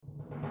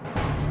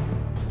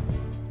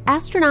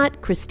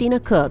Astronaut Christina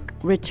Koch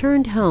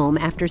returned home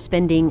after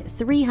spending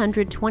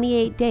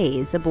 328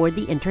 days aboard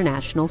the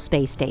International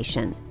Space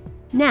Station.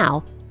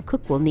 Now,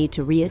 Koch will need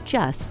to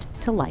readjust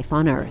to life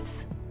on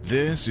Earth.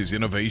 This is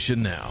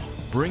Innovation Now,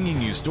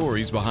 bringing you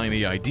stories behind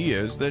the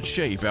ideas that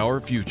shape our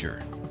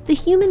future. The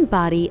human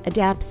body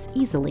adapts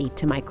easily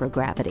to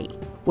microgravity.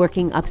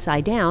 Working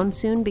upside down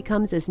soon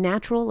becomes as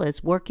natural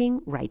as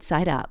working right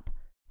side up.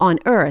 On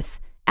Earth,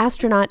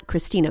 astronaut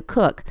Christina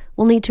Koch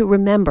will need to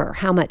remember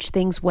how much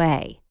things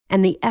weigh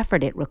and the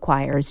effort it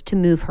requires to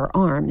move her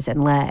arms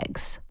and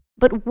legs.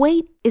 But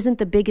weight isn't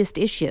the biggest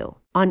issue.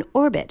 On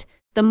orbit,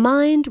 the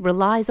mind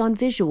relies on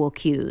visual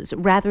cues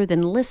rather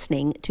than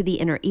listening to the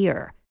inner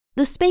ear.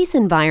 The space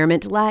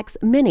environment lacks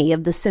many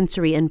of the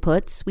sensory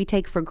inputs we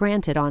take for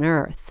granted on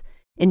Earth.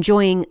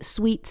 Enjoying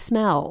sweet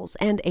smells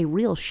and a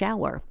real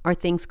shower are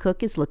things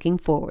Koch is looking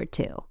forward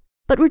to.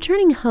 But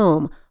returning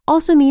home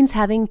also means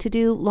having to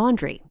do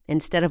laundry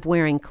instead of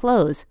wearing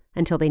clothes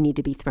until they need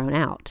to be thrown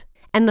out.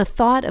 And the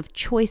thought of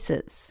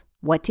choices,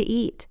 what to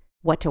eat,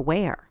 what to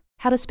wear,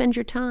 how to spend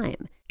your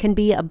time, can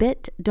be a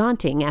bit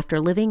daunting after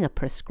living a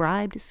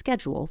prescribed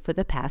schedule for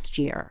the past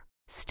year.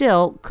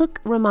 Still, Koch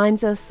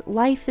reminds us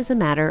life is a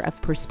matter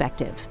of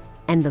perspective,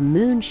 and the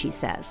moon, she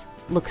says,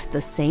 looks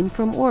the same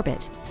from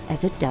orbit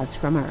as it does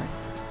from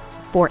Earth.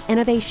 For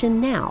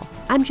Innovation Now,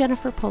 I'm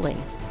Jennifer Pulley.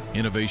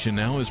 Innovation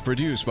Now is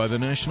produced by the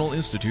National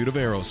Institute of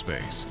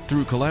Aerospace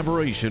through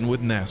collaboration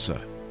with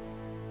NASA.